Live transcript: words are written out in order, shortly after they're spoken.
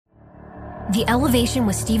The Elevation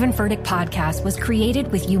with Stephen Furtick podcast was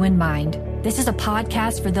created with you in mind. This is a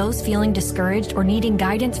podcast for those feeling discouraged or needing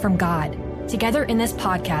guidance from God. Together in this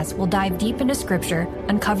podcast, we'll dive deep into Scripture,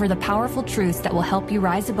 uncover the powerful truths that will help you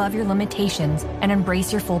rise above your limitations and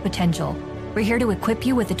embrace your full potential. We're here to equip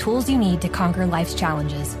you with the tools you need to conquer life's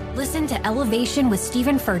challenges. Listen to Elevation with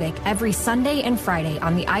Stephen Furtick every Sunday and Friday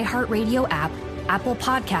on the iHeartRadio app, Apple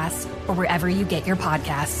Podcasts, or wherever you get your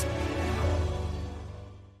podcasts.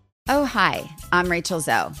 Oh, hi, I'm Rachel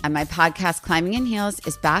Zoe, and my podcast, Climbing in Heels,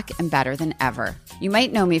 is back and better than ever. You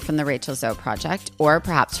might know me from the Rachel Zoe Project, or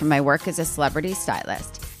perhaps from my work as a celebrity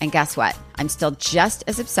stylist. And guess what? I'm still just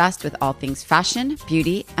as obsessed with all things fashion,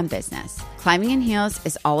 beauty, and business. Climbing in Heels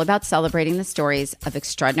is all about celebrating the stories of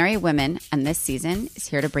extraordinary women, and this season is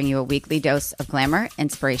here to bring you a weekly dose of glamour,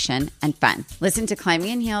 inspiration, and fun. Listen to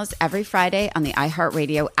Climbing in Heels every Friday on the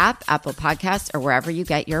iHeartRadio app, Apple Podcasts, or wherever you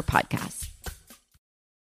get your podcasts.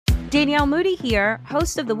 Danielle Moody here,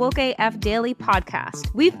 host of the Woke AF Daily podcast.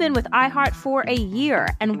 We've been with iHeart for a year,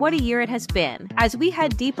 and what a year it has been. As we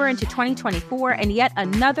head deeper into 2024 and yet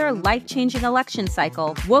another life-changing election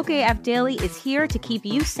cycle, Woke AF Daily is here to keep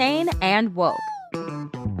you sane and woke.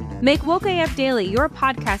 Make Woke AF Daily your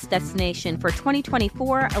podcast destination for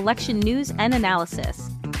 2024 election news and analysis.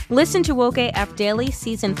 Listen to Woke AF Daily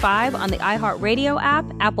Season 5 on the iHeartRadio app,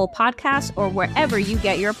 Apple Podcasts, or wherever you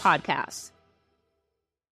get your podcasts.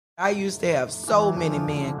 I used to have so many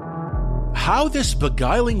men. How this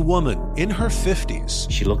beguiling woman in her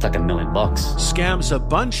 50s, she looked like $1 million, scams a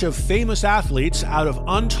bunch of famous athletes out of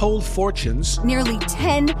untold fortunes. Nearly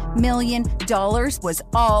 $10 million was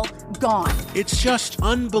all gone. It's just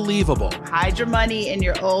unbelievable. Hide your money in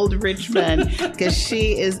your old rich man, because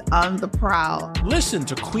she is on the prowl. Listen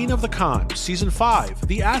to Queen of the Con, Season 5,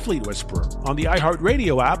 The Athlete Whisperer, on the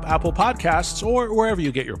iHeartRadio app, Apple Podcasts, or wherever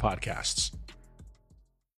you get your podcasts.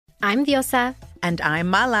 I'm Diosa. And I'm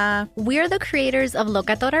Mala. We're the creators of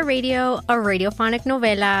Locatora Radio, a radiophonic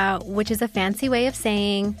novela, which is a fancy way of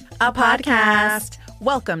saying a podcast.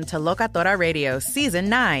 Welcome to Locatora Radio Season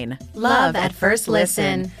 9. Love at First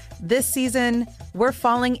Listen. This season, we're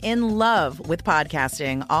falling in love with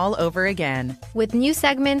podcasting all over again. With new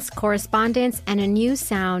segments, correspondence, and a new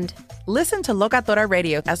sound. Listen to Locatora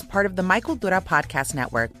Radio as part of the My Cultura Podcast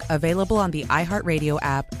Network, available on the iHeartRadio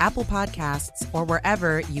app, Apple Podcasts, or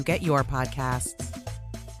wherever you get your podcasts.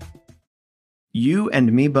 You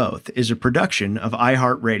and Me Both is a production of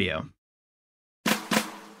iHeartRadio.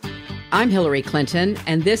 I'm Hillary Clinton,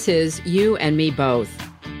 and this is You and Me Both.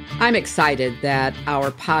 I'm excited that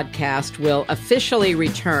our podcast will officially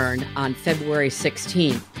return on February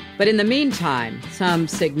 16th. But in the meantime, some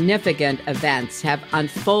significant events have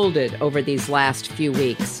unfolded over these last few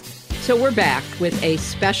weeks. So we're back with a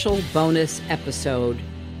special bonus episode.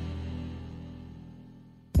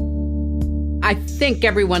 I think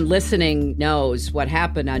everyone listening knows what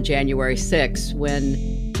happened on January 6th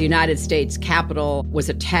when the United States Capitol was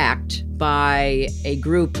attacked by a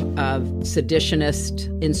group of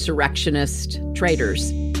seditionist, insurrectionist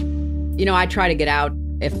traitors. You know, I try to get out,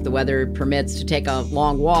 if the weather permits, to take a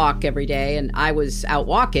long walk every day. And I was out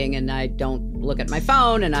walking, and I don't look at my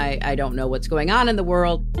phone, and I don't know what's going on in the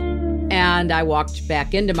world. And I walked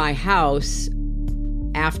back into my house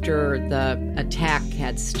after the attack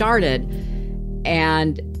had started,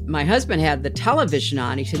 and my husband had the television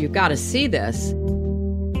on. He said, "You've got to see this."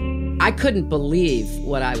 I couldn't believe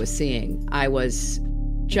what I was seeing. I was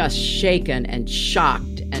just shaken and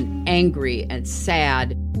shocked and angry and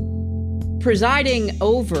sad. Presiding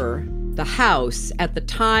over the House at the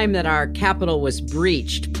time that our Capitol was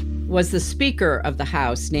breached was the Speaker of the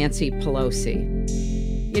House, Nancy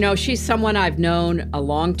Pelosi. You know, she's someone I've known a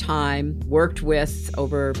long time, worked with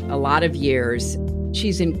over a lot of years.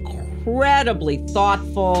 She's incredibly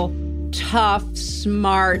thoughtful, tough,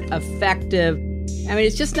 smart, effective. I mean,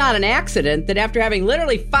 it's just not an accident that after having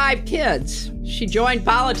literally 5 kids, she joined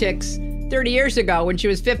politics 30 years ago when she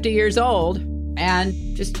was 50 years old and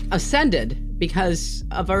just ascended because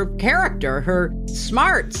of her character, her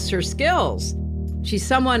smarts, her skills. She's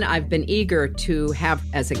someone I've been eager to have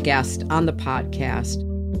as a guest on the podcast.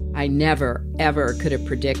 I never, ever could have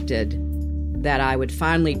predicted that I would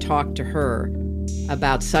finally talk to her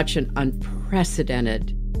about such an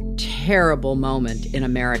unprecedented, terrible moment in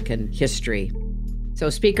American history. So,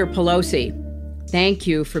 Speaker Pelosi, thank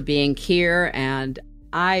you for being here. And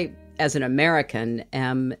I, as an American,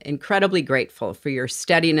 am incredibly grateful for your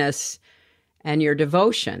steadiness and your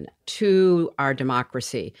devotion to our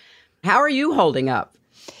democracy. How are you holding up?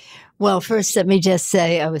 Well, first, let me just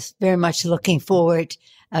say I was very much looking forward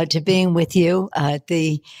to being with you.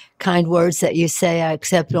 The kind words that you say, I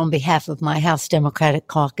accept on behalf of my House Democratic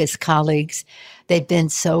Caucus colleagues. They've been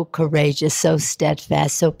so courageous, so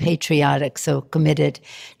steadfast, so patriotic, so committed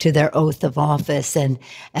to their oath of office. And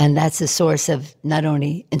that's a source of not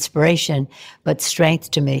only inspiration, but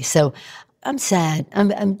strength to me. So I'm sad.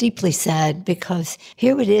 I'm deeply sad because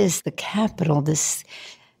here it is, the Capitol, this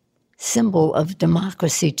symbol of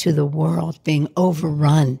democracy to the world, being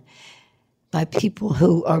overrun by people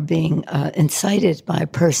who are being incited by a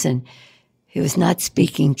person who is not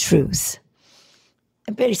speaking truth.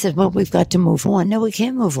 And Betty says, well, we've got to move on. No, we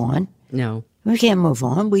can't move on. No. We can't move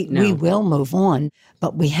on. We will move on,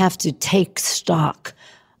 but we have to take stock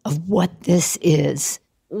of what this is.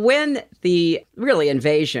 When the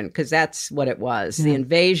invasion, because that's what it was, the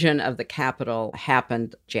invasion of the Capitol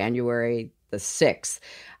happened January the 6th,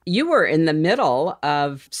 you were in the middle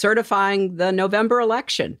of certifying the November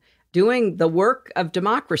election, doing the work of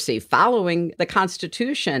democracy, following the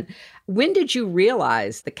Constitution. When did you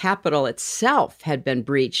realize the Capitol itself had been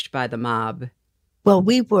breached by the mob? Well,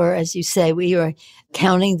 we were, as you say, we were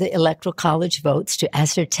counting the Electoral College votes to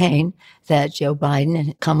ascertain that Joe Biden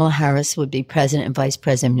and Kamala Harris would be president and vice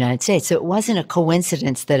president of the United States. So it wasn't a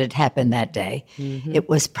coincidence that it happened that day. Mm-hmm. It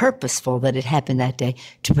was purposeful that it happened that day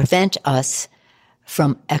to prevent us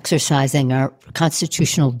from exercising our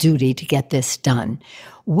constitutional duty to get this done,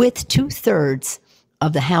 with 2/3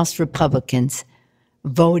 of the House Republicans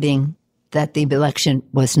voting that the election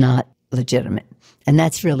was not legitimate. And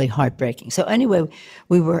that's really heartbreaking. So anyway,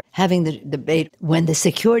 we were having the debate when the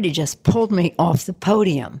security just pulled me off the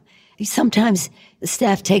podium. Sometimes the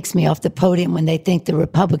staff takes me off the podium when they think the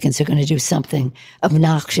Republicans are going to do something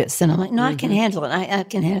obnoxious. And I'm like, no, I can handle it. I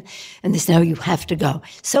can handle it. And they say, no, you have to go.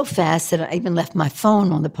 So fast that I even left my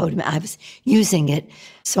phone on the podium. I was using it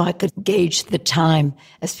so I could gauge the time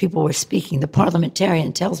as people were speaking. The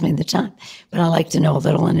parliamentarian tells me the time, but I like to know a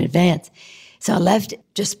little in advance. So I left,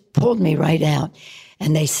 just pulled me right out.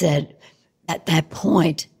 And they said at that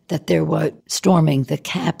point that they were storming the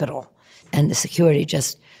Capitol and the security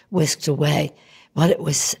just whisked away. Well, it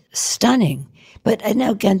was stunning. But I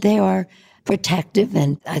know, again, they are protective.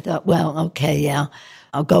 And I thought, well, okay, yeah,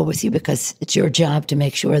 I'll go with you because it's your job to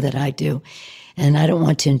make sure that I do. And I don't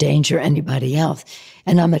want to endanger anybody else.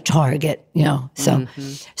 And I'm a target,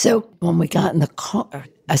 So when we got in the car,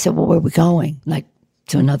 I said, well, where are we going? Like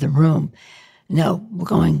to another room? No, we're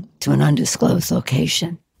going to an undisclosed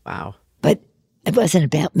location. Wow. But it wasn't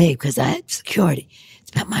about me because I had security.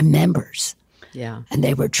 It's about my members. Yeah. And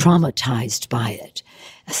they were traumatized by it.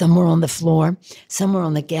 Some were on the floor, some were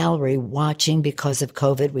on the gallery watching because of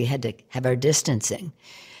COVID. We had to have our distancing.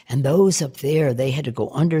 And those up there, they had to go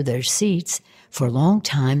under their seats for a long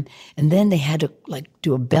time. And then they had to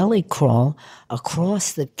do a belly crawl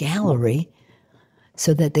across the gallery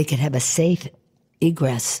so that they could have a safe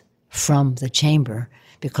egress from the chamber.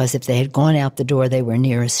 Because if they had gone out the door they were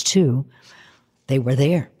nearest to, they were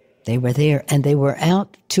there. They were there. And they were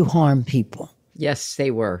out to harm people. Yes, they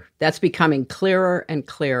were. That's becoming clearer and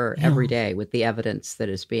clearer every day with the evidence that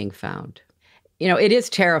is being found. It is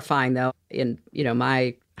terrifying, though, in,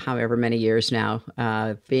 my however many years now,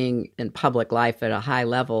 being in public life at a high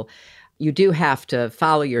level, you do have to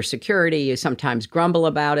follow your security. You sometimes grumble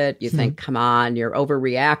about it. You think, come on, you're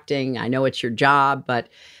overreacting. I know it's your job, but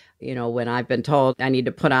when I've been told I need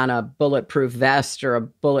to put on a bulletproof vest or a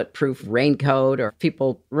bulletproof raincoat, or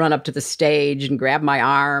people run up to the stage and grab my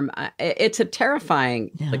arm, it's a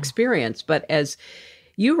terrifying experience. But as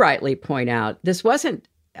you rightly point out, this wasn't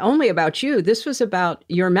only about you. This was about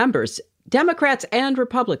your members, Democrats and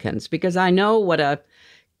Republicans, because I know what a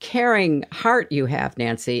caring heart you have,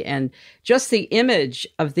 Nancy, and just the image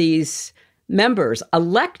of these members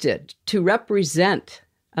elected to represent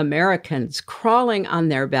Americans crawling on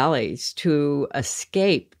their bellies to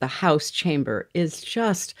escape the House chamber is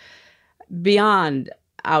just beyond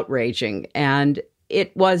outraging. And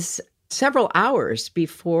it was several hours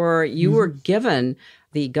before you were given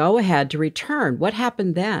the go-ahead to return. What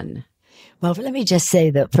happened then? Well, let me just say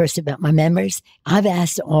that first about my members. I've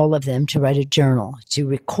asked all of them to write a journal, to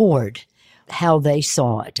record how they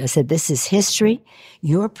saw it. I said, this is history.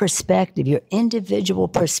 Your perspective, your individual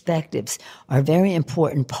perspectives are a very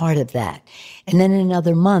important part of that. And then in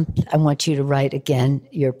another month, I want you to write again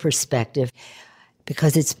your perspective,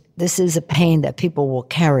 because this is a pain that people will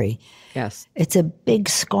carry. Yes. It's a big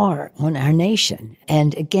scar on our nation.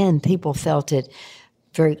 And again, people felt it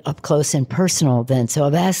very up close and personal then. So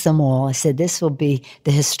I've asked them all, I said, this will be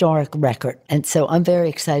the historic record. And so I'm very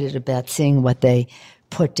excited about seeing what they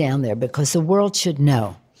put down there, because the world should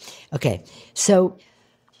know. Okay, so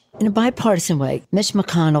in a bipartisan way, Mitch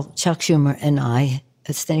McConnell, Chuck Schumer, and I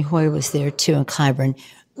Steny Hoyer was there too, and Clyburn.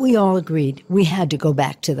 We all agreed we had to go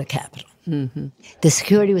back to the Capitol. Mm-hmm. The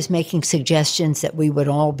security was making suggestions that we would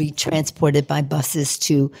all be transported by buses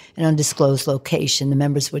to an undisclosed location. The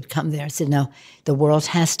members would come there. I said, no, the world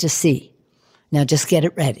has to see. Now just get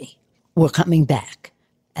it ready. We're coming back.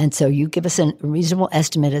 And so you give us a reasonable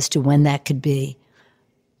estimate as to when that could be.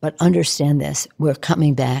 But understand this, we're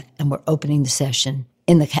coming back and we're opening the session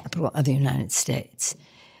in the Capitol of the United States.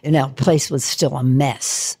 And our place was still a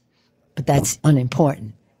mess, but that's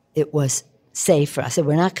unimportant. It was safe for us. I said,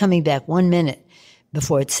 we're not coming back 1 minute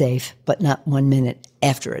before it's safe, but not 1 minute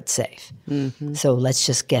after it's safe. Mm-hmm. So let's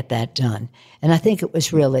just get that done. And I think it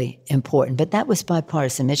was really important. But that was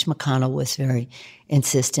bipartisan. Mitch McConnell was very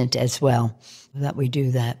insistent as well that we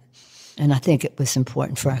do that. And I think it was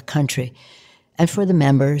important for our country and for the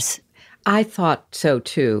members. I thought so,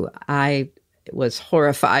 too. I was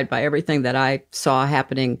horrified by everything that I saw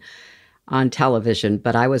happening on television,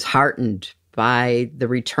 but I was heartened by the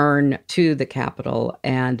return to the Capitol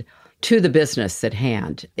and to the business at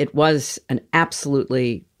hand. It was an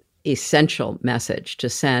absolutely essential message to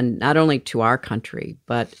send not only to our country,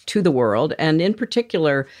 but to the world, and in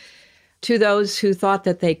particular to those who thought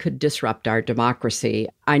that they could disrupt our democracy.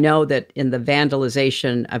 I know that in the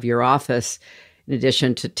vandalization of your office, in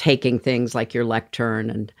addition to taking things like your lectern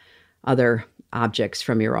and other objects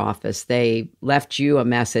from your office, they left you a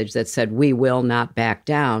message that said, we will not back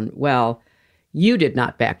down. Well, you did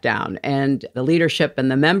not back down, and the leadership and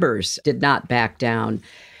the members did not back down.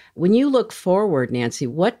 When you look forward, Nancy,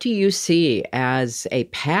 what do you see as a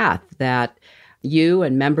path that you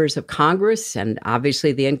and members of Congress and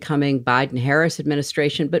obviously the incoming Biden-Harris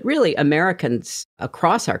administration, but really Americans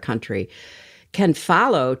across our country, can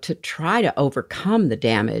follow to try to overcome the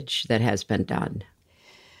damage that has been done?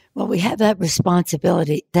 Well, we have that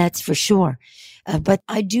responsibility, that's for sure. But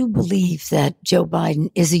I do believe that Joe Biden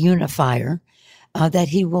is a unifier, that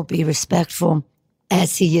he will be respectful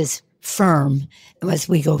as he is firm as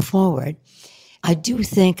we go forward. I do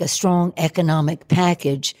think a strong economic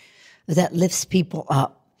package that lifts people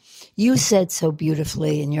up. You said so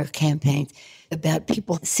beautifully in your campaign about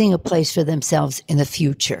people seeing a place for themselves in the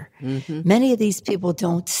future. Mm-hmm. Many of these people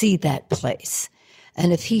don't see that place.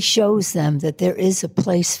 And if he shows them that there is a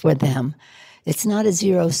place for them, it's not a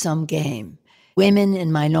zero-sum game. Women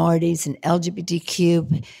and minorities and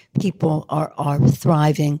LGBTQ people are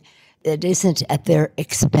thriving. It isn't at their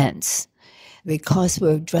expense. Because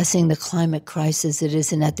we're addressing the climate crisis, it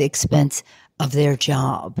isn't at the expense of their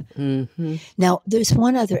job. Mm-hmm. Now, there's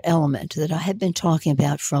one other element that I have been talking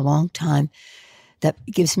about for a long time that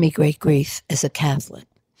gives me great grief as a Catholic.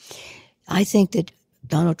 I think that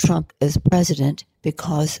Donald Trump is president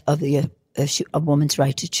because of the issue of women's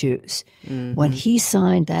right to choose. Mm-hmm. When he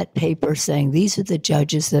signed that paper saying, these are the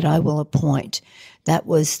judges that I will appoint, that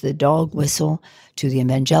was the dog whistle to the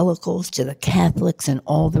evangelicals, to the Catholics, and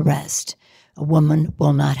all the rest. A woman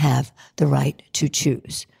will not have the right to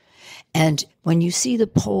choose. And when you see the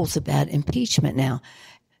polls about impeachment now,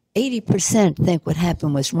 80% think what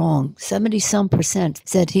happened was wrong. 70-some%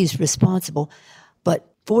 said he's responsible,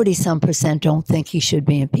 but 40-some% don't think he should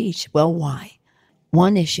be impeached. Well, why?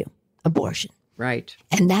 One issue, abortion. Right.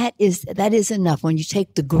 And that is enough. When you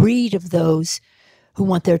take the greed of those who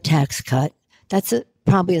want their tax cut, that's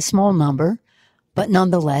probably a small number, but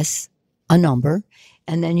nonetheless a number.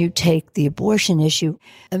 And then you take the abortion issue.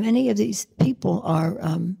 And many of these people are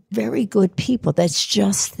very good people. That's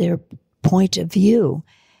just their point of view.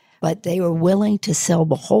 But they were willing to sell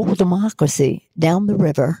the whole democracy down the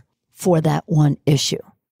river for that one issue.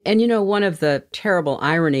 And, you know, one of the terrible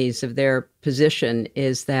ironies of their position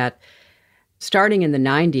is that starting in the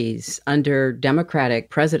 90s, under Democratic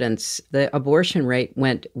presidents, the abortion rate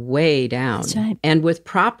went way down. That's right. And with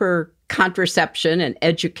proper contraception and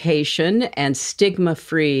education and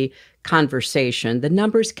stigma-free conversation, the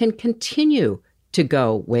numbers can continue to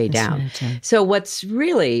go way down. Right. So what's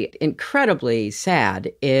really incredibly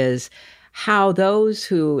sad is how those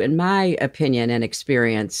who, in my opinion and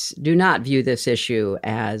experience, do not view this issue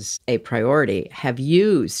as a priority have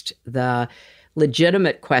used the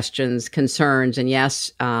legitimate questions, concerns, and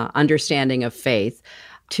yes, understanding of faith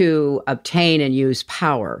to obtain and use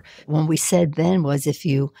power. What we said then was if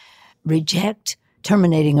you reject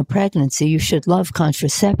terminating a pregnancy, you should love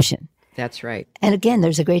contraception. That's right. And again,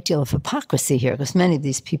 there's a great deal of hypocrisy here because many of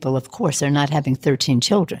these people, of course, are not having 13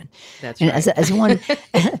 children. That's and right.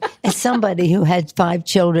 As somebody who had 5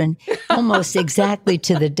 children almost exactly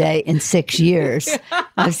to the day in 6 years,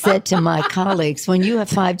 I've said to my colleagues, when you have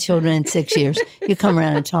 5 children in 6 years, you come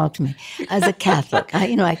around and talk to me. As a Catholic,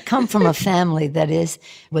 I come from a family that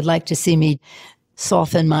would like to see me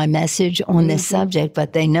soften my message on this subject,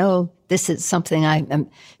 but they know this is something I am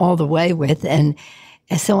all the way with. And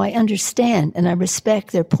so I understand and I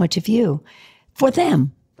respect their point of view for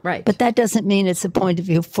them. Right. But that doesn't mean it's a point of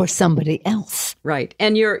view for somebody else. Right.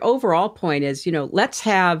 And your overall point is, let's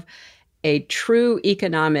have a true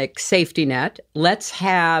economic safety net. Let's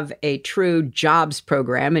have a true jobs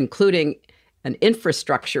program, including an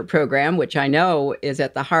infrastructure program, which I know is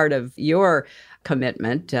at the heart of your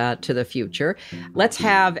commitment to the future. Let's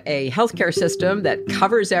have a healthcare system that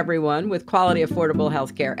covers everyone with quality, affordable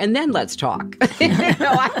healthcare. And then let's talk.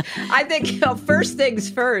 I think first things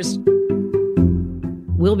first.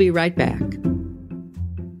 We'll be right back.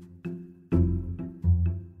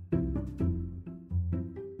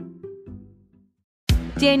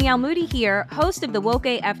 Danielle Moody here, host of the Woke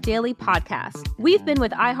AF Daily podcast. We've been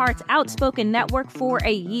with iHeart's Outspoken Network for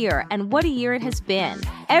a year, and what a year it has been.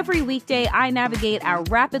 Every weekday, I navigate our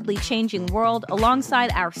rapidly changing world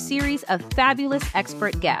alongside our series of fabulous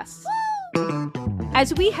expert guests.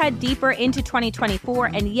 As we head deeper into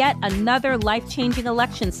 2024 and yet another life-changing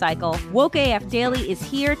election cycle, Woke AF Daily is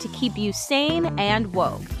here to keep you sane and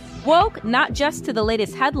woke. Woke not just to the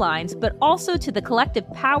latest headlines, but also to the collective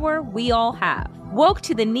power we all have. Woke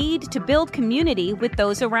to the need to build community with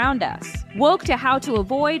those around us. Woke to how to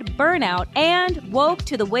avoid burnout, and woke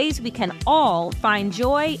to the ways we can all find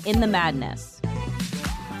joy in the madness.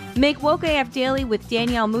 Make Woke AF Daily with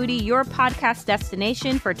Danielle Moody your podcast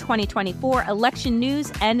destination for 2024 election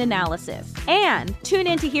news and analysis. And tune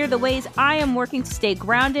in to hear the ways I am working to stay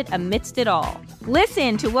grounded amidst it all.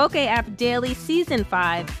 Listen to Woke AF Daily Season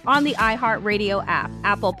 5 on the iHeartRadio app,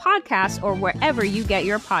 Apple Podcasts, or wherever you get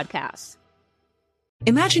your podcasts.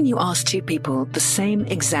 Imagine you ask two people the same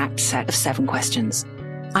exact set of 7 questions.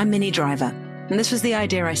 I'm Minnie Driver, and this was the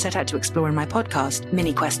idea I set out to explore in my podcast,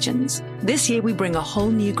 Minnie Questions. This year, we bring a whole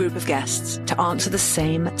new group of guests to answer the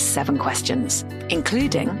same 7 questions,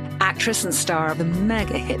 including actress and star of the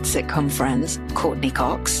mega-hit sitcom Friends, Courtney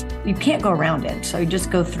Cox. You can't go around it, so you just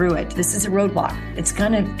go through it. This is a roadblock. It's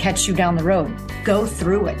going to catch you down the road. Go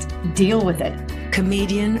through it. Deal with it.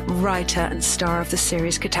 Comedian, writer, and star of the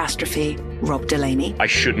series Catastrophe, Rob Delaney. I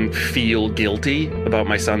shouldn't feel guilty about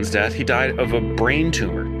my son's death. He died of a brain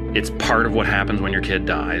tumor. It's part of what happens when your kid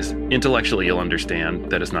dies. Intellectually, you'll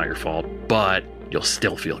understand that it's not your fault, but you'll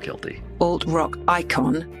still feel guilty. Alt-rock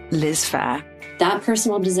icon, Liz Phair. That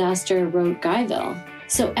personal disaster wrote Guyville.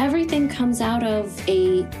 So everything comes out of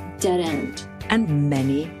a dead end. And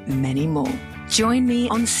many, many more. Join me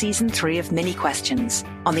on Season 3 of Minnie Questions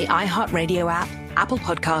on the iHeartRadio app, Apple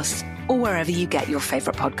Podcasts, or wherever you get your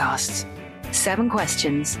favorite podcasts. 7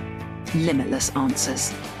 questions, limitless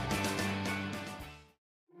answers.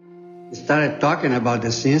 We started talking about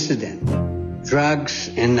this incident. Drugs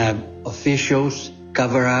and officials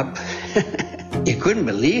cover up. You couldn't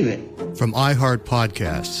believe it. From iHeart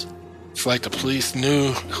Podcasts. It's like the police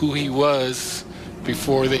knew who he was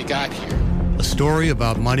before they got here. A story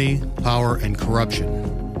about money, power, and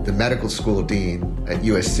corruption. The medical school dean at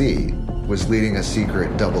USC was leading a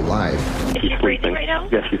secret double life. He's breathing right now?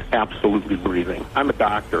 Yes, he's absolutely breathing. I'm a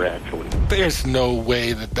doctor, actually. There's no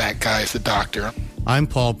way that guy's a doctor. I'm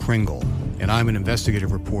Paul Pringle, and I'm an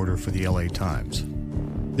investigative reporter for the LA Times.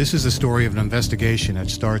 This is the story of an investigation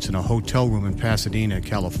that starts in a hotel room in Pasadena,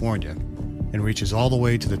 California, and reaches all the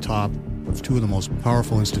way to the top of 2 of the most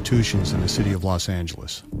powerful institutions in the city of Los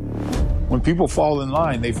Angeles. When people fall in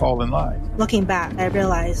line, they fall in line. Looking back, I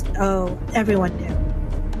realized, everyone knew.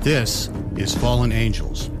 This is Fallen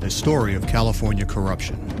Angels, a story of California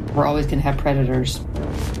corruption. We're always going to have predators.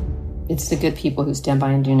 It's the good people who stand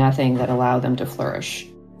by and do nothing that allow them to flourish.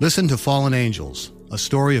 Listen to Fallen Angels, a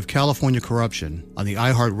story of California corruption on the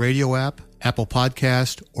iHeartRadio app, Apple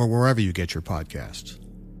Podcast, or wherever you get your podcasts.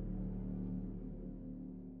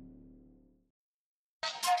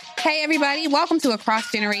 Hey, everybody. Welcome to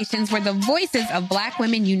Across Generations, where the voices of Black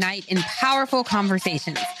women unite in powerful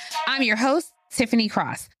conversations. I'm your host, Tiffany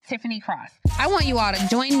Cross. I want you all to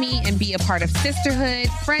join me and be a part of sisterhood,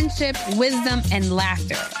 friendship, wisdom, and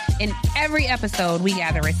laughter. In every episode, we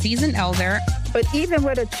gather a seasoned elder. But even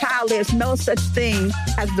with a child, there's no such thing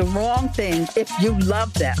as the wrong thing if you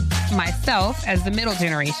love them. Myself as the middle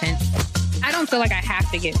generation. I don't feel like I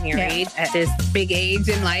have to get married at this big age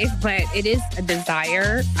in life, but it is a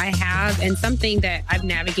desire I have and something that I've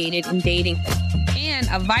navigated in dating. And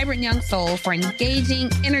a vibrant young soul for engaging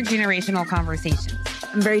intergenerational conversations.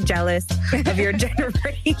 I'm very jealous of your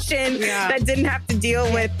generation that didn't have to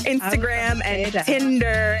deal with Instagram and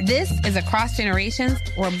Tinder. This is Across Generations,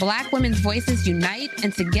 where Black women's voices unite,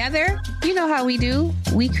 and together, you know how we do,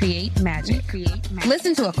 we create magic.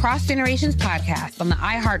 Listen to Across Generations podcast on the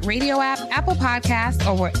iHeartRadio app, Apple Podcasts,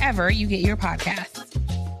 or wherever you get your podcasts.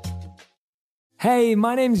 Hey,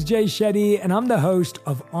 my name's Jay Shetty, and I'm the host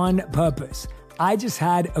of On Purpose. I just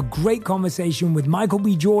had a great conversation with Michael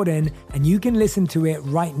B. Jordan, and you can listen to it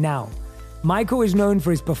right now. Michael is known for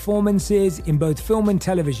his performances in both film and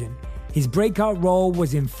television. His breakout role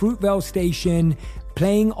was in Fruitvale Station,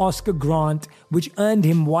 playing Oscar Grant, which earned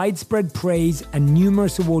him widespread praise and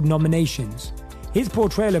numerous award nominations. His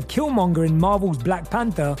portrayal of Killmonger in Marvel's Black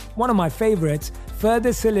Panther, one of my favorites,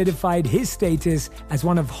 further solidified his status as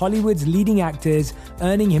one of Hollywood's leading actors,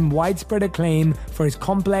 earning him widespread acclaim for his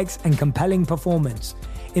complex and compelling performance.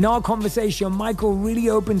 In our conversation, Michael really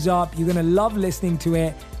opens up. You're going to love listening to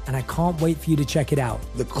it, and I can't wait for you to check it out.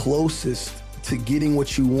 The closest to getting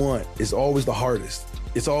what you want is always the hardest.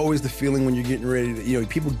 It's always the feeling when you're getting ready to,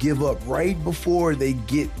 people give up right before they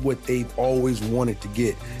get what they've always wanted to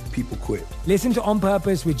get. People quit. Listen to On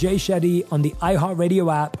Purpose with Jay Shetty on the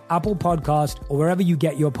iHeartRadio app, Apple Podcast, or wherever you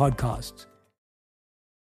get your podcasts.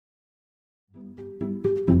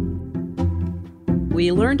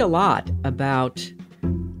 We learned a lot about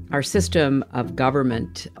our system of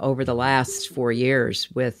government over the last 4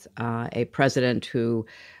 years with a president who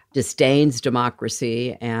disdains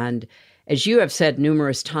democracy and, as you have said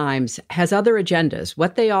numerous times, has other agendas.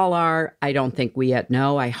 What they all are, I don't think we yet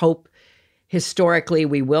know. I hope historically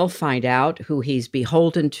we will find out who he's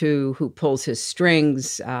beholden to, who pulls his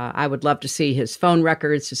strings. I would love to see his phone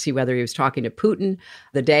records to see whether he was talking to Putin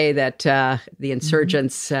the day that the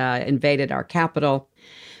insurgents invaded our capital.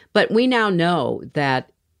 But we now know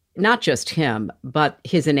that not just him, but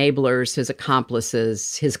his enablers, his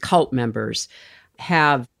accomplices, his cult members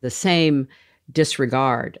have the same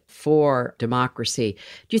disregard for democracy.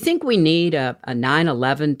 Do you think we need a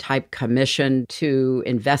 9/11 type commission to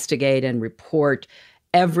investigate and report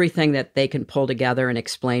everything that they can pull together and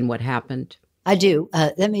explain what happened? I do.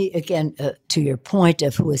 Let me, again, to your point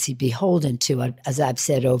of who is he beholden to, as I've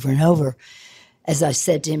said over and over, as I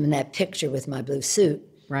said to him in that picture with my blue suit,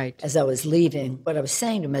 right, as I was leaving, what I was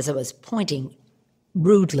saying to him as I was pointing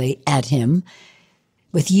rudely at him,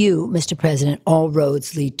 with you, Mr. President, all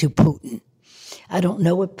roads lead to Putin. I don't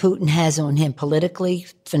know what Putin has on him politically,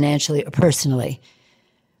 financially, or personally.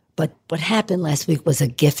 But what happened last week was a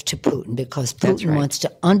gift to Putin because Putin wants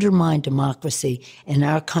to undermine democracy in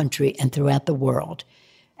our country and throughout the world.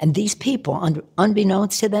 And these people,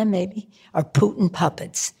 unbeknownst to them maybe, are Putin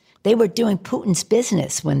puppets. They were doing Putin's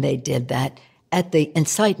business when they did that at the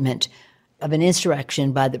incitement of an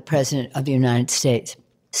insurrection by the President of the United States.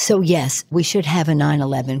 So yes, we should have a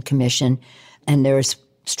 9/11 commission, and there's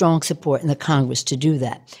strong support in the Congress to do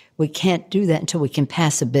that. We can't do that until we can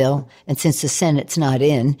pass a bill, and since the Senate's not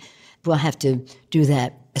in, we'll have to do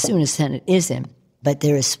that as soon as the Senate is in. But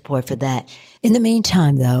there is support for that. In the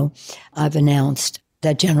meantime, though, I've announced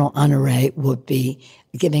that General Honore will be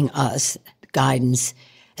giving us guidance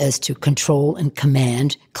as to control and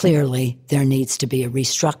command. Clearly, there needs to be a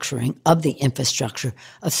restructuring of the infrastructure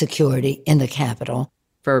of security in the Capitol.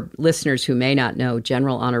 For listeners who may not know,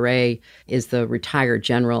 General Honore is the retired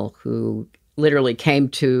general who literally came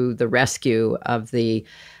to the rescue of the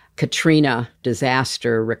Katrina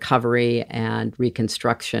disaster recovery and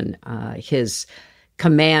reconstruction. His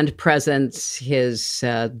command presence, his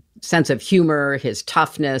sense of humor, his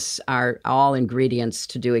toughness are all ingredients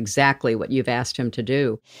to do exactly what you've asked him to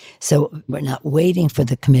do. So we're not waiting for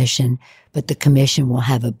the commission, but the commission will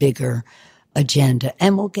have a bigger agenda,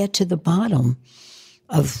 and we'll get to the bottom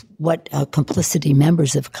of what complicity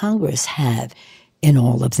members of Congress have in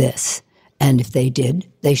all of this. And if they did,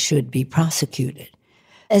 they should be prosecuted,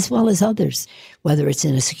 as well as others, whether it's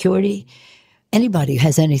in a security. Anybody who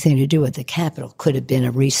has anything to do with the Capitol could have been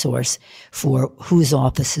a resource for whose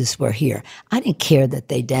offices were here. I didn't care that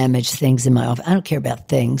they damaged things in my office. I don't care about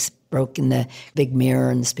things, broken the big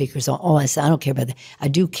mirror and the speakers, all that. I don't care about that. I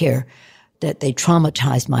do care that they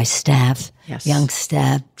traumatized my staff, young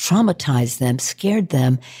staff, traumatized them, scared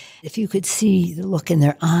them. If you could see the look in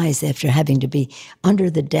their eyes after having to be under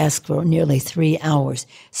the desk for nearly 3 hours,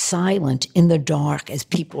 silent in the dark as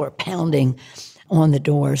people are pounding on the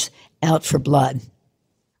doors, out for blood.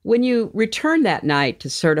 When you returned that night to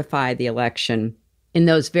certify the election in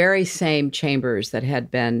those very same chambers that had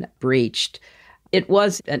been breached, it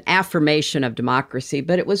was an affirmation of democracy,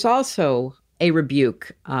 but it was also a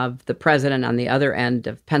rebuke of the president on the other end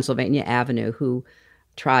of Pennsylvania Avenue who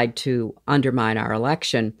tried to undermine our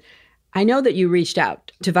election. I know that you reached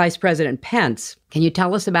out to Vice President Pence. Can you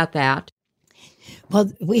tell us about that?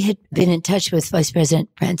 Well, we had been in touch with Vice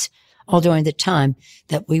President Pence all during the time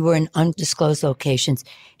that we were in undisclosed locations.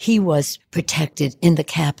 He was protected in the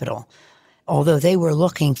Capitol, although they were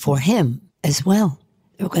looking for him as well.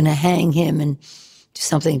 They were going to hang him and do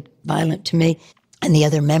something violent to me. And the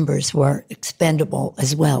other members were expendable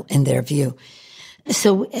as well in their view.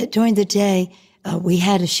 So during the day, we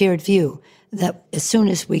had a shared view that as soon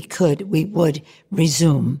as we could, we would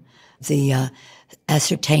resume the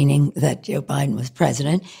ascertaining that Joe Biden was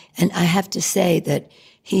president. And I have to say that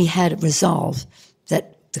he had a resolve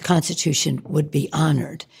that the Constitution would be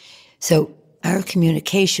honored. So our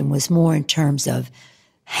communication was more in terms of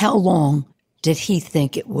how long did he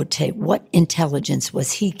think it would take? What intelligence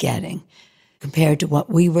was he getting compared to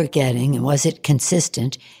what we were getting? And was it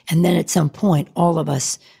consistent? And then at some point, all of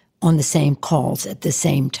us on the same calls at the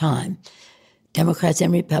same time, Democrats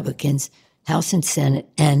and Republicans, House and Senate,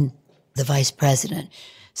 and the vice president.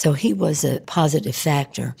 So he was a positive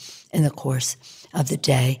factor in the course of the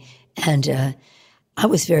day. And I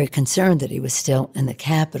was very concerned that he was still in the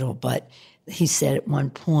Capitol, but he said at one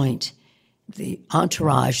point, the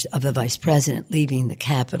entourage of the vice president leaving the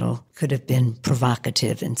Capitol could have been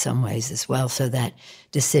provocative in some ways as well. So that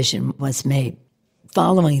decision was made.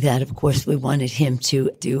 Following that, of course, we wanted him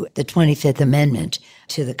to do the 25th Amendment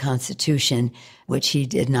to the Constitution, which he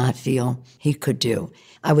did not feel he could do.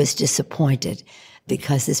 I was disappointed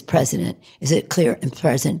because this president is a clear and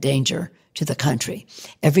present danger to the country.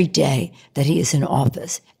 Every day that he is in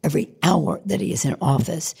office, every hour that he is in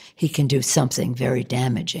office, he can do something very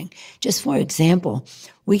damaging. Just for example,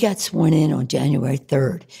 we got sworn in on January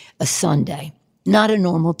 3rd, a Sunday. Not a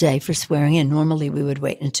normal day for swearing in. Normally we would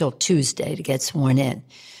wait until Tuesday to get sworn in.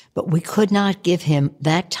 But we could not give him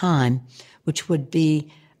that time, which would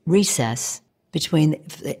be recess between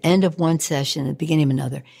the end of one session and the beginning of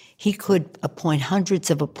another. He could appoint hundreds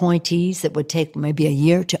of appointees that would take maybe a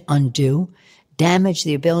year to undo, damage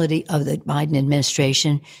the ability of the Biden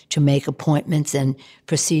administration to make appointments and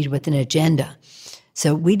proceed with an agenda.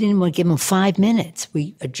 So we didn't want to give him 5 minutes.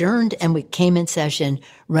 We adjourned and we came in session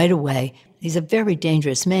right away. He's a very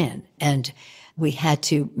dangerous man, and we had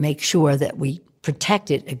to make sure that we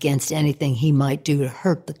protected against anything he might do to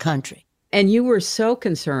hurt the country. And you were so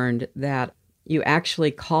concerned that you actually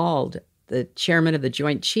called the chairman of the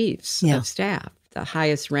Joint Chiefs of Staff, the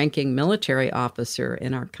highest ranking military officer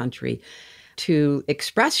in our country, to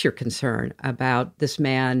express your concern about this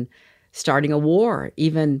man starting a war,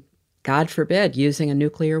 even, God forbid, using a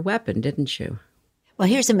nuclear weapon, didn't you? Well,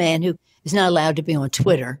 here's a man who is not allowed to be on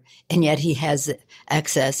Twitter, and yet he has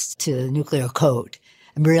access to the nuclear code.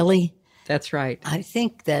 Really? That's right. I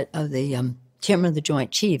think that the chairman of the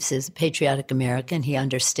Joint Chiefs is a patriotic American. He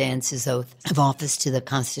understands his oath of office to the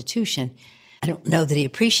Constitution. I don't know that he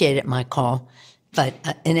appreciated my call, but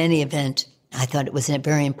in any event, I thought it was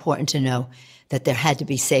very important to know that there had to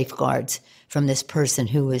be safeguards from this person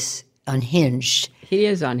who was unhinged. He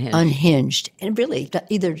is unhinged. Unhinged. And really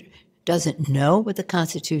either doesn't know what the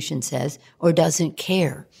Constitution says or doesn't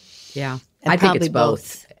care. Yeah, And I think it's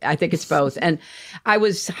both. I think it's both. And I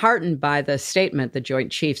was heartened by the statement the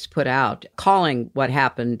Joint Chiefs put out, calling what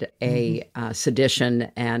happened a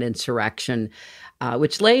sedition and insurrection,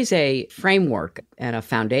 which lays a framework and a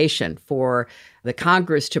foundation for the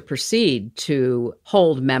Congress to proceed to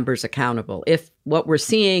hold members accountable. If what we're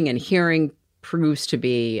seeing and hearing proves to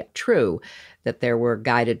be true, that there were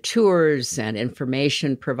guided tours and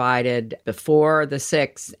information provided before the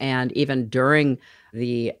 6th and even during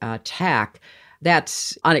the attack,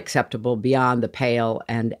 that's unacceptable, beyond the pale,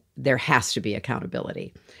 and there has to be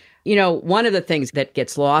accountability. You know, one of the things that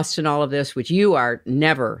gets lost in all of this, which you are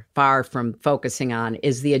never far from focusing on,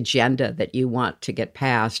 is the agenda that you want to get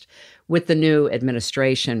passed with the new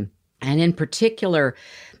administration. And in particular,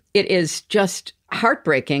 it is just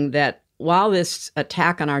heartbreaking that while this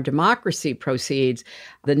attack on our democracy proceeds,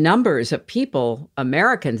 the numbers of people,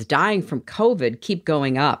 Americans dying from COVID, keep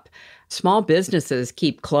going up. Small businesses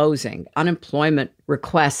keep closing. Unemployment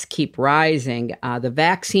requests keep rising. The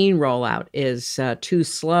vaccine rollout is too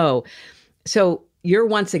slow. So you're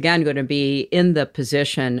once again going to be in the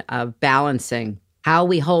position of balancing how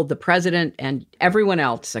we hold the president and everyone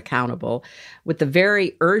else accountable with the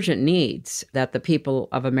very urgent needs that the people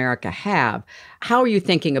of America have. How are you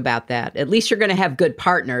thinking about that? At least you're going to have good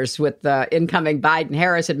partners with the incoming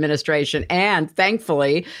Biden-Harris administration and,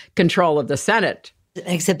 thankfully, control of the Senate. It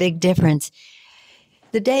makes a big difference.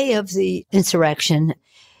 The day of the insurrection,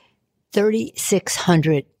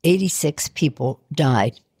 3,686 people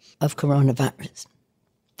died of coronavirus.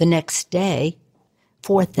 The next day,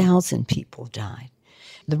 4,000 people died.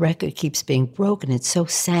 The record keeps being broken. It's so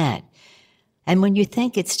sad. And when you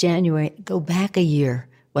think it's January, go back a year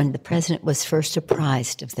when the president was first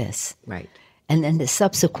apprised of this. Right. And then the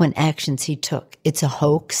subsequent actions he took. It's a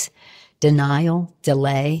hoax, denial,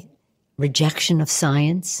 delay, rejection of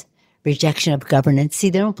science, rejection of governance. See,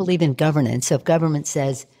 they don't believe in governance. So if government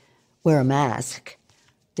says, wear a mask,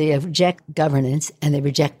 they reject governance and they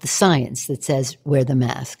reject the science that says, wear the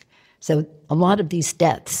mask. So a lot of these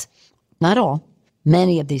deaths, not all,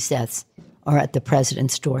 many of these deaths are at the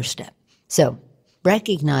president's doorstep. So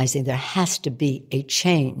recognizing there has to be a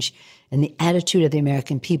change in the attitude of the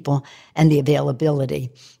American people and the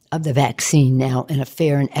availability of the vaccine now in a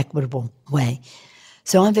fair and equitable way.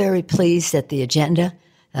 So I'm very pleased that the agenda,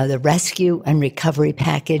 the rescue and recovery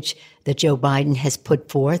package that Joe Biden has put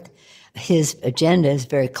forth, his agenda is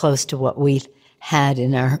very close to what we've had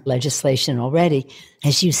in our legislation already.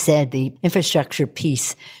 As you said, the infrastructure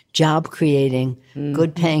piece, job creating,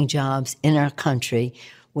 good paying jobs in our country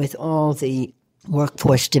with all the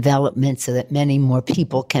workforce development so that many more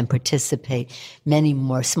people can participate, many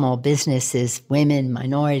more small businesses, women,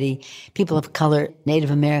 minority, people of color, Native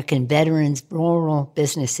American, veterans, rural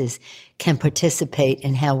businesses can participate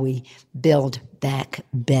in how we build back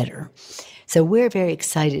better. So we're very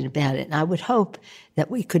excited about it. And I would hope that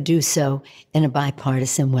we could do so in a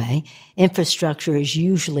bipartisan way. Infrastructure has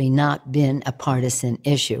usually not been a partisan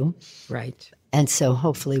issue. Right. And so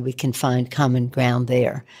hopefully we can find common ground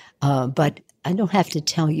there. But I don't have to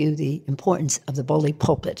tell you the importance of the bully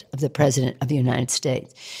pulpit of the President of the United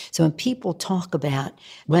States. So when people talk about,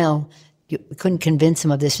 well, we couldn't convince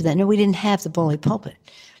them of this or that, no, we didn't have the bully pulpit.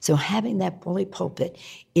 So having that bully pulpit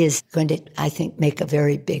is going to, I think, make a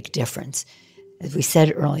very big difference. As we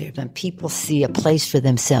said earlier, when people see a place for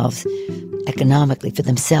themselves, economically, for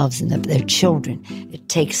themselves and their children, it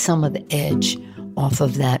takes some of the edge off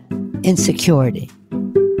of that insecurity.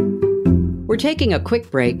 We're taking a quick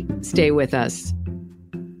break. Stay with us.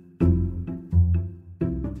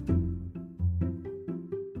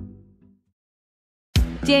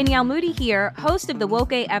 Danielle Moody here, host of the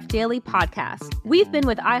Woke AF Daily podcast. We've been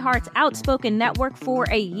with iHeart's Outspoken Network for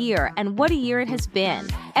a year, and what a year it has been.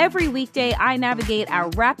 Every weekday, I navigate our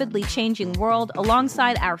rapidly changing world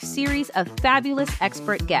alongside our series of fabulous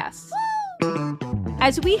expert guests.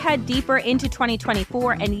 As we head deeper into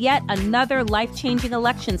 2024 and yet another life-changing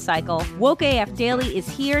election cycle, Woke AF Daily is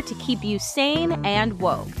here to keep you sane and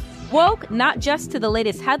woke. Woke not just to the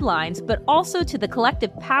latest headlines, but also to the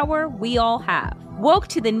collective power we all have. Woke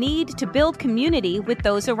to the need to build community with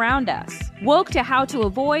those around us. Woke to how to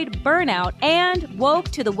avoid burnout, and woke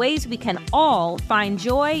to the ways we can all find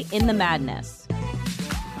joy in the madness.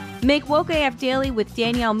 Make Woke AF Daily with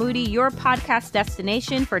Danielle Moody your podcast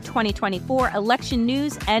destination for 2024 election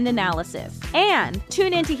news and analysis. And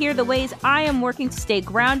tune in to hear the ways I am working to stay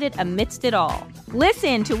grounded amidst it all.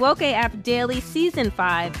 Listen to Woke AF Daily Season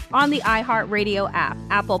 5 on the iHeartRadio app,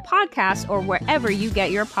 Apple Podcasts, or wherever you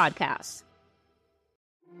get your podcasts.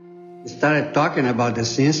 We started talking about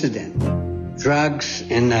this incident. Drugs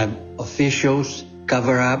and officials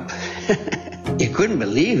cover up. You couldn't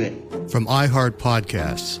believe it. From iHeart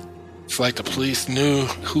Podcasts. It's like the police knew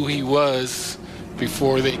who he was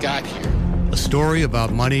before they got here. A story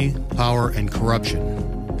about money, power, and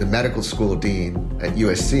corruption. The medical school dean at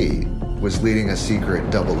USC was leading a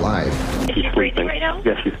secret double life. She's breathing right now?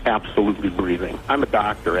 Yes, she's absolutely breathing. I'm a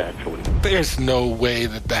doctor, actually. There's no way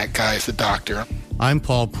that guy's a doctor. I'm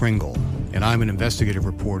Paul Pringle, and I'm an investigative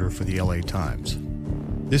reporter for the LA Times.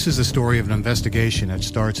 This is the story of an investigation that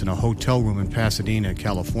starts in a hotel room in Pasadena,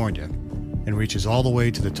 California, and reaches all the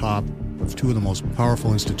way to the top of two of the most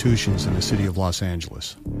powerful institutions in the city of Los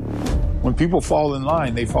Angeles. When people fall in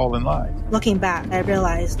line, they fall in line. Looking back, I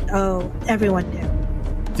realized, everyone knew.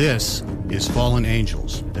 This is Fallen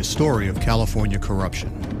Angels, a story of California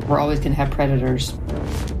corruption. We're always going to have predators.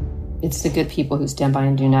 It's the good people who stand by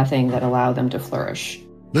and do nothing that allow them to flourish.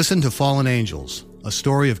 Listen to Fallen Angels, a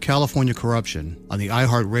story of California corruption on the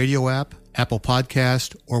iHeartRadio app, Apple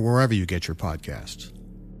Podcast, or wherever you get your podcasts.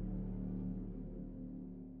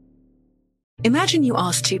 Imagine you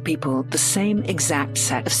ask two people the same exact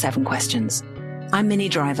set of 7 questions. I'm Minnie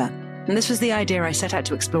Driver, and this was the idea I set out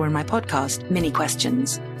to explore in my podcast, Mini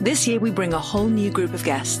Questions. This year, we bring a whole new group of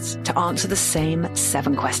guests to answer the same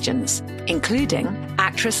 7 questions, including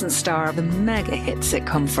actress and star of the mega hit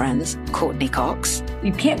sitcom Friends, Courtney Cox.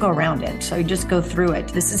 You can't go around it, so you just go through it.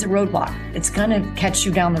 This is a roadblock. It's going to catch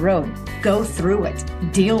you down the road. Go through it.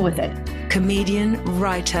 Deal with it. Comedian,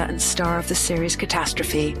 writer, and star of the series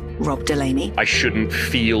Catastrophe, Rob Delaney. I shouldn't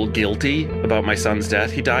feel guilty about my son's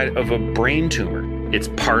death. He died of a brain tumor. It's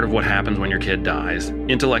part of what happens when your kid dies.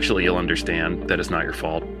 Intellectually, you'll understand that it's not your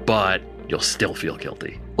fault, but you'll still feel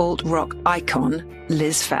guilty. Alt-rock icon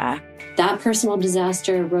Liz Phair. That personal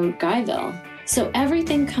disaster wrote Guyville. So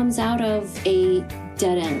everything comes out of a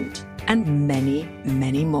dead end. And many,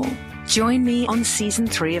 many more. Join me on Season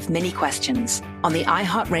 3 of Mini Questions on the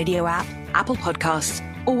iHeartRadio app, Apple Podcasts,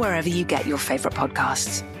 or wherever you get your favorite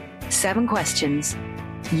podcasts. 7 questions,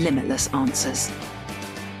 limitless answers.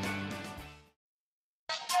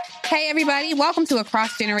 Hey, everybody. Welcome to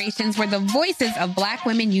Across Generations, where the voices of Black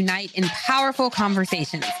women unite in powerful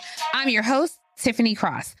conversations. I'm your host, Tiffany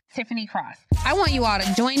Cross. I want you all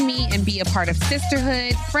to join me and be a part of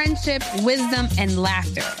sisterhood, friendship, wisdom, and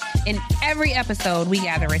laughter. In every episode, we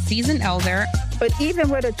gather a seasoned elder. But even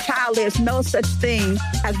with a child, there's no such thing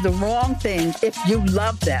as the wrong thing if you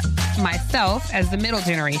love them. Myself as the middle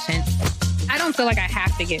generation. I don't feel like I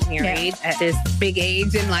have to get married at this big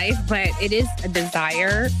age in life, but it is a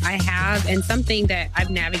desire I have and something that I've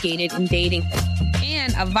navigated in dating.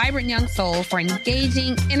 And a vibrant young soul for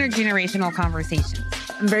engaging intergenerational conversations.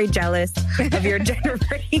 I'm very jealous of your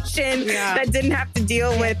generation that didn't have to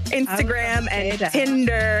deal with Instagram and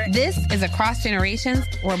Tinder. This is Across Generations,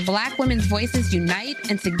 where Black women's voices unite,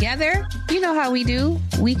 and together, you know how we do,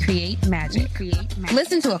 we create magic.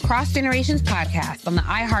 Listen to Across Generations podcast on the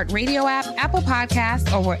iHeartRadio app, Apple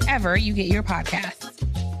Podcasts, or wherever you get your podcasts.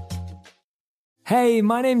 Hey,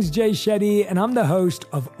 my name's Jay Shetty, and I'm the host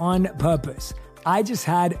of On Purpose. I just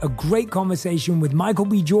had a great conversation with Michael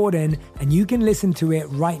B. Jordan, and you can listen to it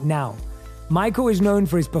right now. Michael is known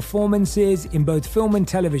for his performances in both film and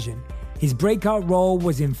television. His breakout role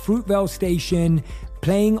was in Fruitvale Station,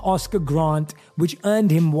 playing Oscar Grant, which earned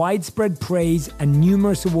him widespread praise and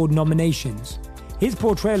numerous award nominations. His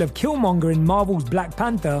portrayal of Killmonger in Marvel's Black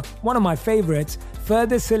Panther, one of my favorites,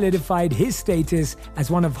 further solidified his status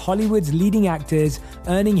as one of Hollywood's leading actors,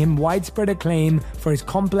 earning him widespread acclaim for his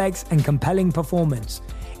complex and compelling performance.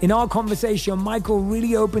 In our conversation, Michael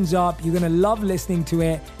really opens up. You're going to love listening to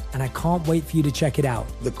it, and I can't wait for you to check it out.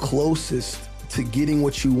 The closest to getting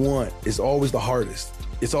what you want is always the hardest.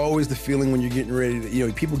 It's always the feeling when you're getting ready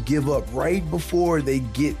to, people give up right before they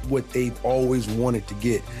get what they've always wanted to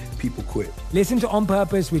get. People quit. Listen to On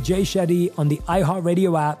Purpose with Jay Shetty on the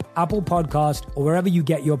iHeartRadio app, Apple Podcast, or wherever you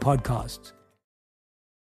get your podcasts.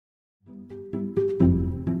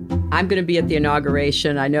 I'm going to be at the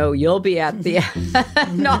inauguration. I know you'll be at the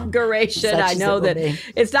inauguration. I know that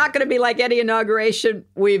it's not going to be like any inauguration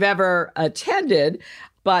we've ever attended,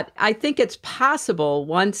 but I think it's possible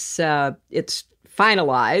once it's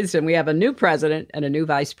finalized and we have a new president and a new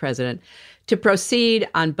vice president to proceed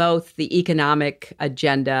on both the economic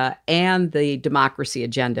agenda and the democracy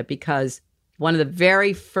agenda, because one of the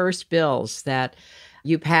very first bills that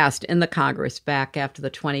you passed in the Congress back after the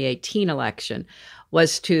 2018 election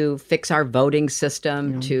was to fix our voting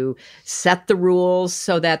system, to set the rules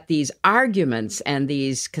so that these arguments and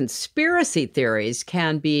these conspiracy theories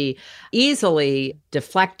can be easily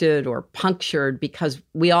deflected or punctured, because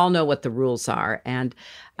we all know what the rules are. And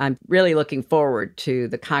I'm really looking forward to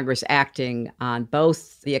the Congress acting on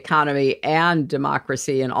both the economy and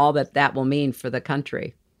democracy and all that that will mean for the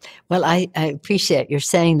country. Well, I appreciate your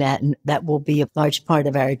saying that, and that will be a large part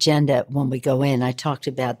of our agenda when we go in. I talked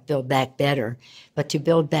about Build Back Better, but to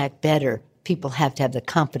build back better, people have to have the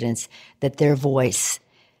confidence that their voice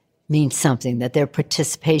means something, that their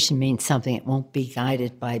participation means something. It won't be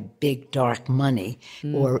guided by big, dark money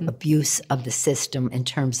or abuse of the system in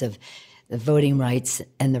terms of the voting rights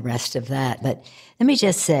and the rest of that. But let me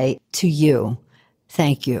just say to you,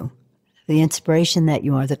 thank you. The inspiration that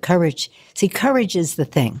you are, the courage. See, courage is the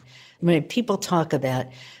thing. When people talk about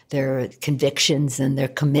their convictions and their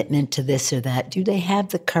commitment to this or that, do they have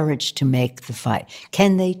the courage to make the fight?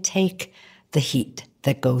 Can they take the heat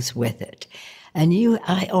that goes with it? And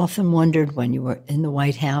I often wondered when you were in the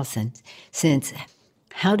White House, and since,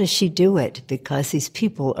 how does she do it? Because these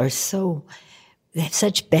people are they have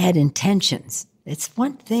such bad intentions. It's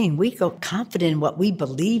one thing. We go confident in what we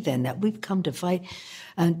believe in, that we've come to fight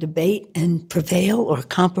and debate and prevail or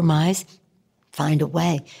compromise, find a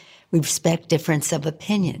way. We respect difference of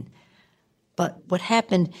opinion. But what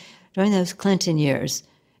happened during those Clinton years,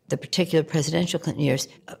 the particular presidential Clinton years,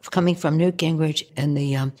 coming from Newt Gingrich and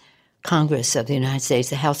the Congress of the United States,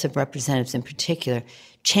 the House of Representatives in particular,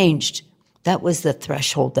 changed. That was the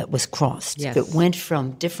threshold that was crossed. Yes. It went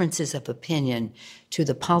from differences of opinion to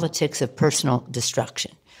the politics of personal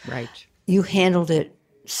destruction. Right. You handled it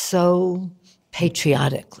so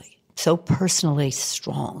patriotically, so personally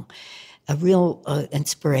strong, a real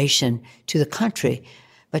inspiration to the country,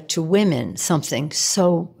 but to women, something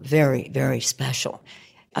so very, very special.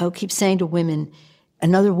 I'll keep saying to women,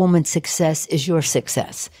 another woman's success is your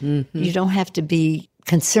success. Mm-hmm. You don't have to be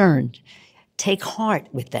concerned. Take heart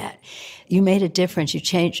with that. You made a difference. You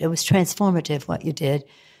changed. It was transformative what you did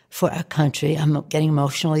for our country. I'm getting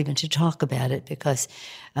emotional even to talk about it because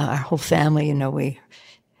our whole family, we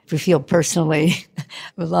feel personally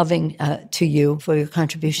loving to you for your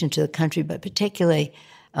contribution to the country, but particularly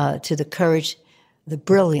to the courage, the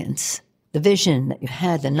brilliance, the vision that you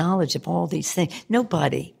had, the knowledge of all these things.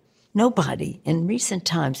 Nobody in recent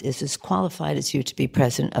times is as qualified as you to be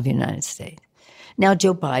president of the United States. Now,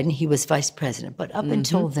 Joe Biden, he was vice president, but up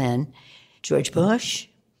until then, George Bush,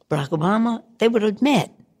 Barack Obama, they would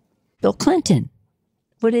admit. Bill Clinton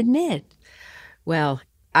would admit. Well,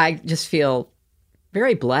 I just feel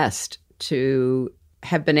very blessed to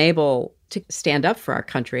have been able to stand up for our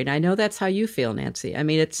country. And I know that's how you feel, Nancy. I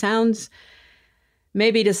mean, it sounds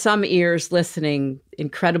maybe to some ears listening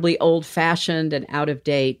incredibly old-fashioned and out of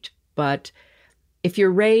date, but if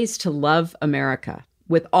you're raised to love America,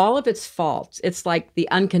 with all of its faults, it's like the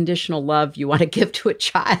unconditional love you want to give to a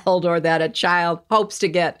child or that a child hopes to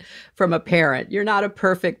get from a parent. You're not a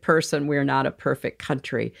perfect person. We're not a perfect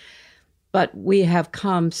country. But we have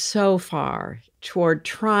come so far toward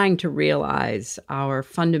trying to realize our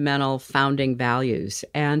fundamental founding values.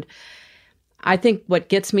 And I think what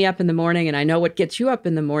gets me up in the morning, and I know what gets you up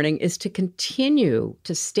in the morning, is to continue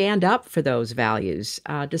to stand up for those values,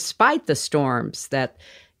 despite the storms that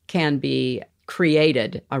can be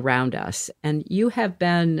created around us. And you have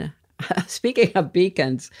been, speaking of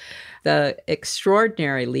beacons, the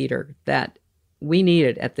extraordinary leader that we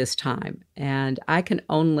needed at this time. And I can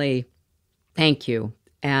only thank you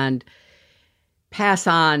and pass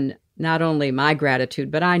on not only my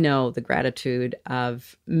gratitude, but I know the gratitude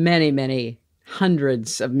of many, many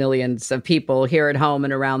hundreds of millions of people here at home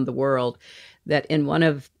and around the world, that in one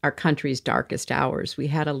of our country's darkest hours, we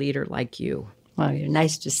had a leader like you. Well, you're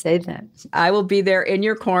nice to say that. I will be there in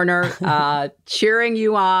your corner, cheering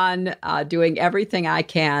you on, doing everything I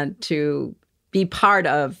can to be part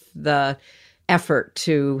of the effort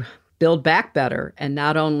to build back better and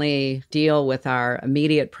not only deal with our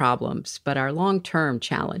immediate problems, but our long-term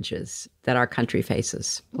challenges that our country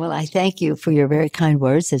faces. Well, I thank you for your very kind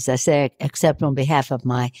words. As I say, except on behalf of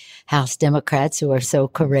my House Democrats who are so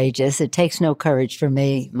courageous. It takes no courage for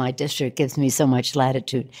me. My district gives me so much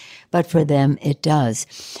latitude, but for them it does.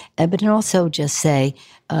 But also just say,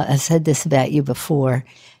 I said this about you before,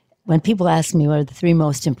 when people ask me what are the three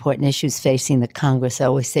most important issues facing the Congress, I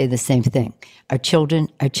always say the same thing. Our children,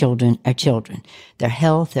 our children, our children. Their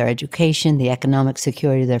health, their education, the economic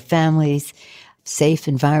security of their families, safe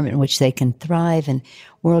environment in which they can thrive, and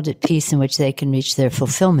world at peace in which they can reach their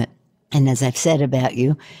fulfillment. And as I've said about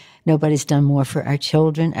you, nobody's done more for our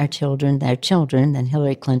children, our children, our children than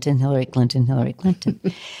Hillary Clinton, Hillary Clinton, Hillary Clinton.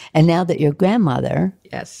 And now that you're grandmother,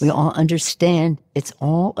 yes, we all understand it's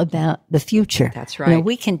all about the future. That's right.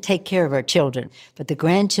 We can take care of our children, but the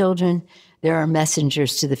grandchildren, there are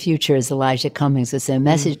messengers to the future, as Elijah Cummings would say, a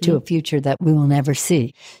message to a future that we will never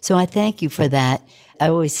see. So I thank you for that. I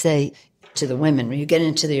always say to the women, when you get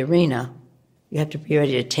into the arena, you have to be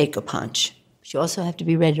ready to take a punch. But you also have to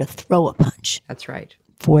be ready to throw a punch. That's right.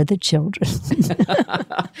 For the children.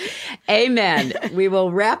 Amen. We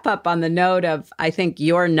will wrap up on the note of, I think,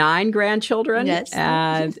 your 9 grandchildren yes.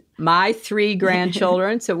 and my 3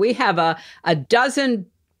 grandchildren. So we have a dozen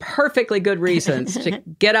perfectly good reasons to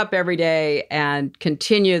get up every day and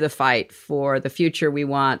continue the fight for the future we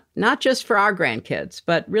want, not just for our grandkids,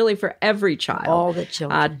 but really for every child. All the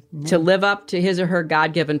children. To live up to his or her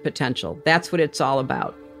God-given potential. That's what it's all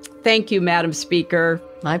about. Thank you, Madam Speaker.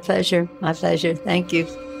 My pleasure. My pleasure. Thank you.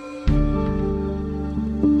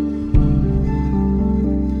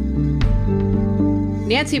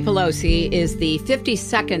 Nancy Pelosi is the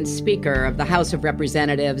 52nd Speaker of the House of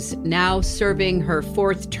Representatives, now serving her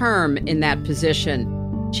 4th term in that position.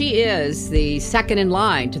 She is the second in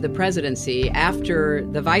line to the presidency after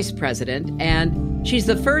the vice president, and she's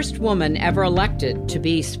the first woman ever elected to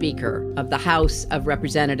be Speaker of the House of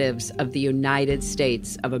Representatives of the United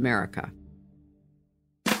States of America.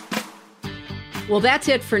 Well, that's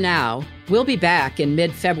it for now. We'll be back in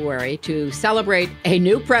mid-February to celebrate a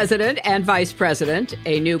new president and vice president,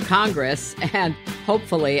 a new Congress, and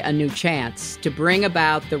hopefully a new chance to bring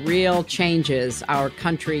about the real changes our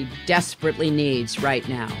country desperately needs right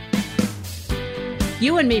now.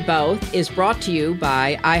 You and Me Both is brought to you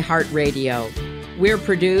by iHeartRadio. We're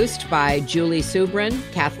produced by Julie Subrin,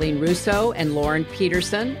 Kathleen Russo, and Lauren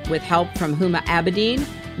Peterson, with help from Huma Abedin,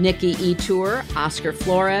 Nikki Etour, Oscar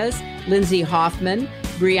Flores, Lindsay Hoffman,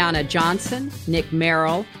 Brianna Johnson, Nick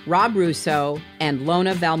Merrill, Rob Russo, and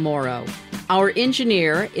Lona Valmoro. Our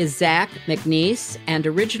engineer is Zach McNeese, and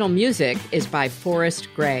original music is by Forrest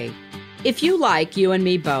Gray. If you like You and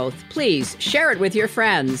Me Both, please share it with your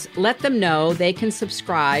friends. Let them know they can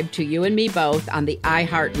subscribe to You and Me Both on the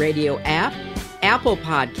iHeartRadio app, Apple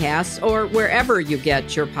Podcasts, or wherever you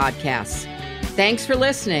get your podcasts. Thanks for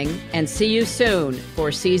listening, and see you soon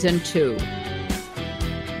for Season 2.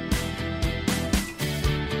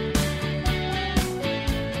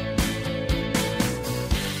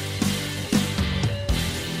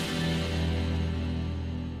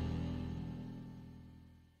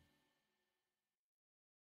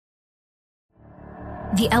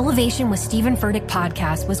 The Elevation with Stephen Furtick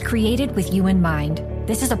podcast was created with you in mind.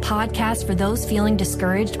 This is a podcast for those feeling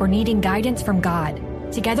discouraged or needing guidance from God.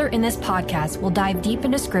 Together in this podcast, we'll dive deep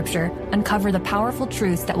into Scripture, uncover the powerful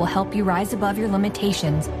truths that will help you rise above your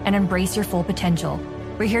limitations and embrace your full potential.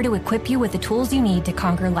 We're here to equip you with the tools you need to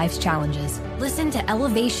conquer life's challenges. Listen to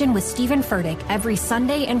Elevation with Stephen Furtick every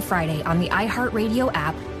Sunday and Friday on the iHeartRadio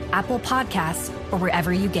app, Apple Podcasts, or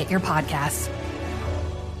wherever you get your podcasts.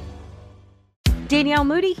 Danielle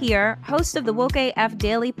Moody here, host of the Woke AF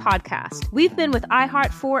Daily podcast. We've been with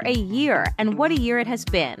iHeart for a year, and what a year it has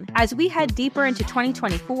been. As we head deeper into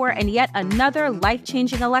 2024 and yet another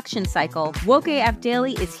life-changing election cycle, Woke AF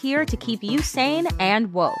Daily is here to keep you sane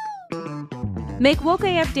and woke. Make Woke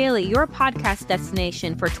AF Daily your podcast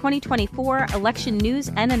destination for 2024 election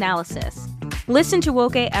news and analysis. Listen to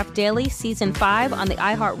Woke AF Daily Season 5 on the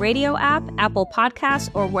iHeartRadio app, Apple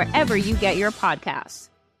Podcasts, or wherever you get your podcasts.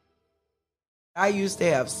 I used to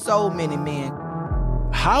have so many men.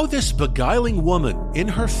 How this beguiling woman in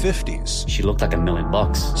her 50s, she looked like $1 million,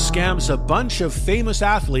 scams a bunch of famous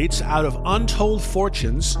athletes out of untold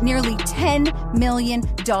fortunes. Nearly $10 million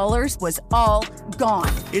was all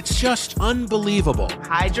gone. It's just unbelievable.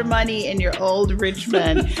 Hide your money in your old rich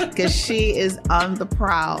man, because she is on the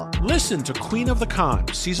prowl. Listen to Queen of the Con,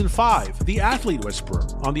 Season 5, The Athlete Whisperer,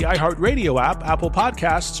 on the iHeartRadio app, Apple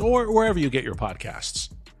Podcasts, or wherever you get your podcasts.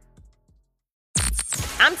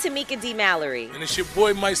 I'm Tamika D. Mallory. And it's your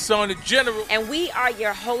boy, my son, the General. And we are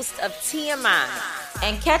your hosts of TMI.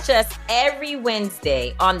 And catch us every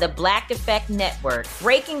Wednesday on the Black Effect Network,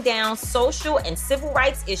 breaking down social and civil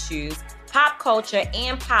rights issues, pop culture,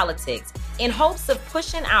 and politics in hopes of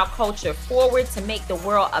pushing our culture forward to make the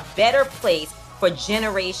world a better place for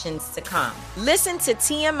generations to come. Listen to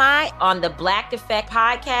TMI on the Black Effect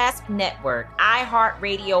Podcast Network,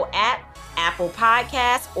 iHeartRadio app, Apple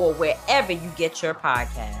Podcasts, or wherever you get your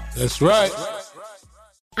podcasts. That's right.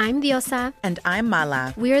 I'm Diosa. And I'm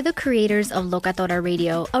Mala. We are the creators of Locatora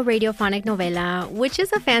Radio, a radiophonic novela, which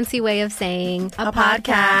is a fancy way of saying a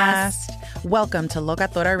podcast. Welcome to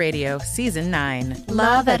Locatora Radio, Season 9.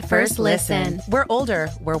 Love at first listen. We're older,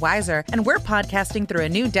 we're wiser, and we're podcasting through a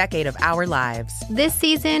new decade of our lives. This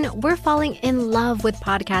season, we're falling in love with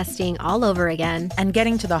podcasting all over again. And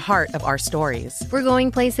getting to the heart of our stories. We're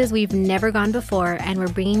going places we've never gone before, and we're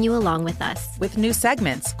bringing you along with us. With new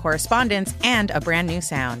segments, correspondence, and a brand new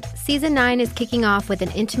sound. Season 9 is kicking off with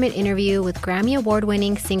an intimate interview with Grammy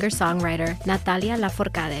Award-winning singer-songwriter Natalia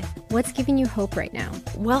Lafourcade. What's giving you hope right now?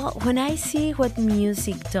 Well, when I see what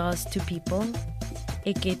music does to people,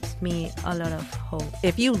 it gives me a lot of hope.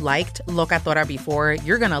 If you liked Locatora before,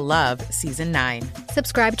 you're going to love Season 9.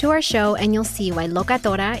 Subscribe to our show and you'll see why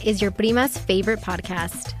Locatora is your prima's favorite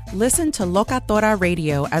podcast. Listen to Locatora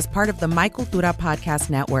Radio as part of the My Cultura Podcast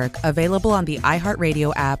Network, available on the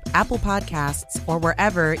iHeartRadio app, Apple Podcasts, or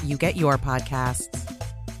wherever you get your podcasts.